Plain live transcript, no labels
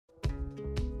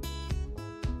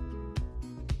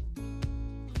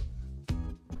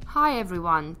Hi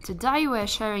everyone, today we are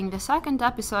sharing the second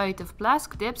episode of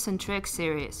Plesk Tips and Tricks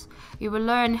series. You will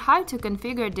learn how to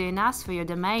configure DNS for your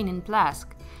domain in Plesk.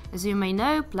 As you may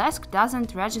know, Plesk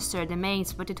doesn't register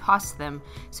domains but it hosts them,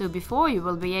 so before you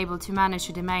will be able to manage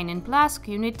a domain in Plesk,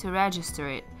 you need to register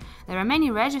it. There are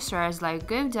many registrars like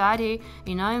GoDaddy,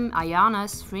 Enome,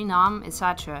 Ionos, Freenome,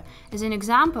 etc. As an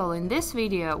example, in this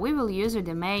video we will use a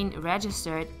domain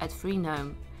registered at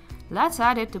Freenome. Let's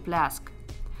add it to Plesk.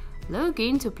 Log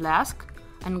in to Plesk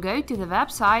and go to the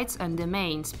Websites and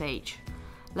Domains page.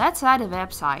 Let's add a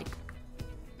website.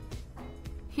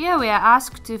 Here we are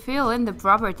asked to fill in the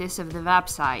properties of the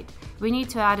website. We need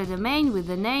to add a domain with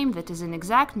the name that is an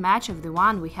exact match of the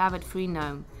one we have at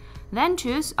Freenome. Then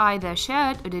choose either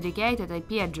shared or dedicated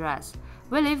IP address.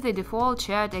 We leave the default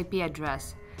shared IP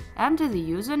address. Enter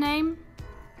the username.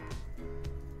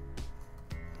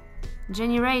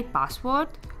 Generate password.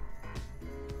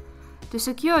 To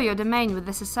secure your domain with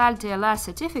the SSL TLS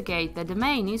certificate, the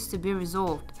domain needs to be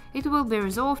resolved. It will be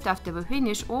resolved after we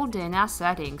finish all DNS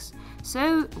settings,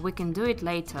 so we can do it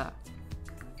later.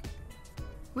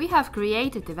 We have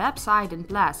created a website in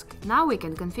Plesk. Now we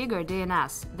can configure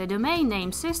DNS. The domain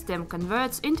name system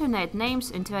converts internet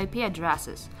names into IP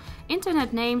addresses.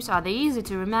 Internet names are the easy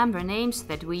to remember names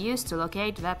that we use to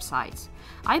locate websites.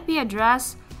 IP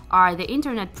address are the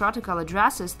Internet Protocol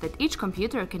addresses that each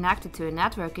computer connected to a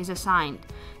network is assigned.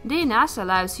 DNS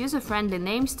allows user-friendly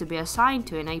names to be assigned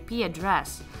to an IP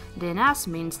address. DNS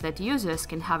means that users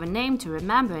can have a name to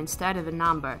remember instead of a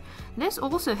number. This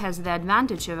also has the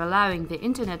advantage of allowing the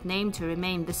Internet name to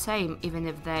remain the same even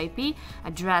if the IP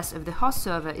address of the host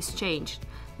server is changed.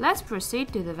 Let's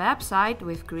proceed to the website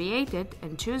we've created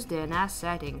and choose DNS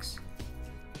settings.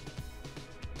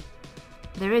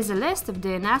 There is a list of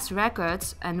DNS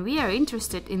records and we are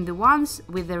interested in the ones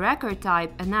with the record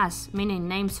type NS, meaning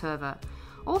name server.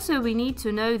 Also, we need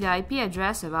to know the IP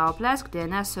address of our Plesk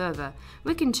DNS server.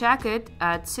 We can check it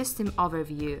at System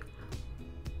Overview.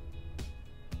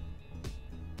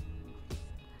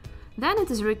 Then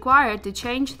it is required to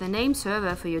change the name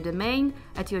server for your domain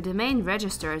at your domain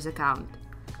registrar's account.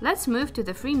 Let's move to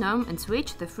the Freenome and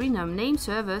switch the Freenome name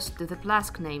servers to the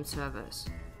Plesk name servers.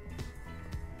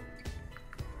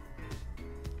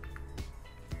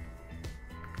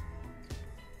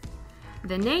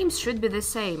 The names should be the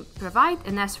same.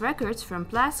 Provide NS records from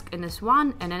Plesk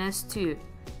NS1 and NS2.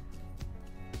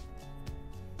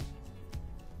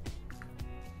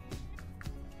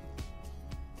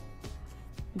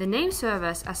 The name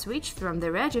servers are switched from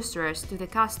the registrars to the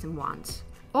custom ones.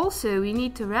 Also, we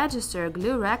need to register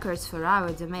glue records for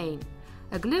our domain.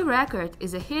 A glue record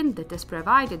is a hint that is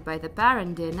provided by the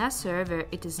parent DNS server.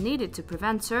 It is needed to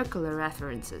prevent circular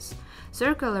references.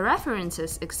 Circular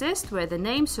references exist where the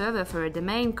name server for a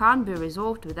domain can't be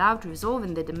resolved without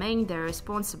resolving the domain they're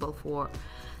responsible for.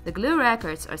 The glue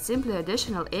records are simply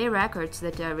additional A records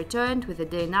that are returned with a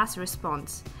DNS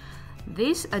response.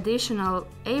 These additional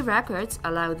A records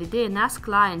allow the DNS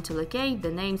client to locate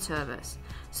the name servers.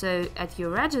 So, at your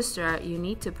registrar, you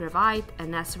need to provide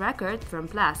an NS record from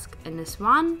Plesk,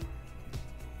 NS1,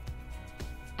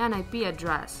 and IP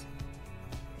address.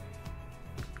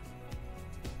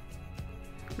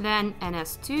 Then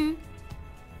NS2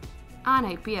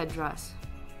 and IP address.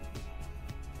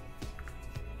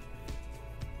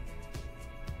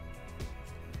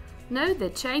 Note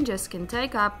that changes can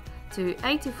take up to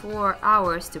 84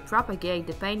 hours to propagate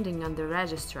depending on the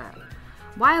registrar.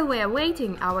 While we are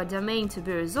waiting our domain to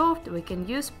be resolved, we can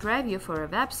use Preview for a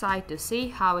website to see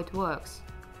how it works.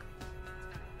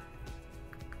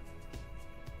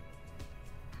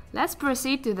 Let's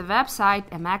proceed to the website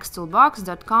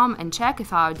mxtoolbox.com and check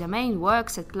if our domain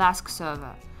works at Plesk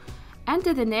server.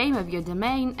 Enter the name of your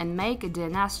domain and make a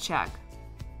DNS check.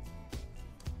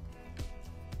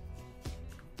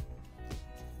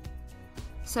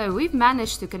 So we've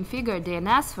managed to configure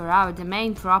DNS for our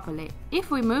domain properly.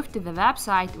 If we move to the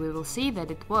website, we will see that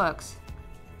it works.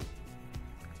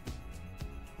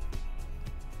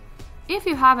 If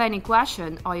you have any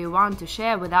question or you want to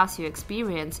share with us your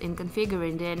experience in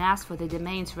configuring DNS for the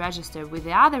domains registered with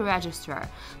the other registrar,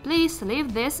 please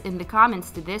leave this in the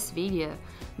comments to this video.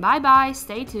 Bye bye,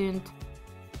 stay tuned!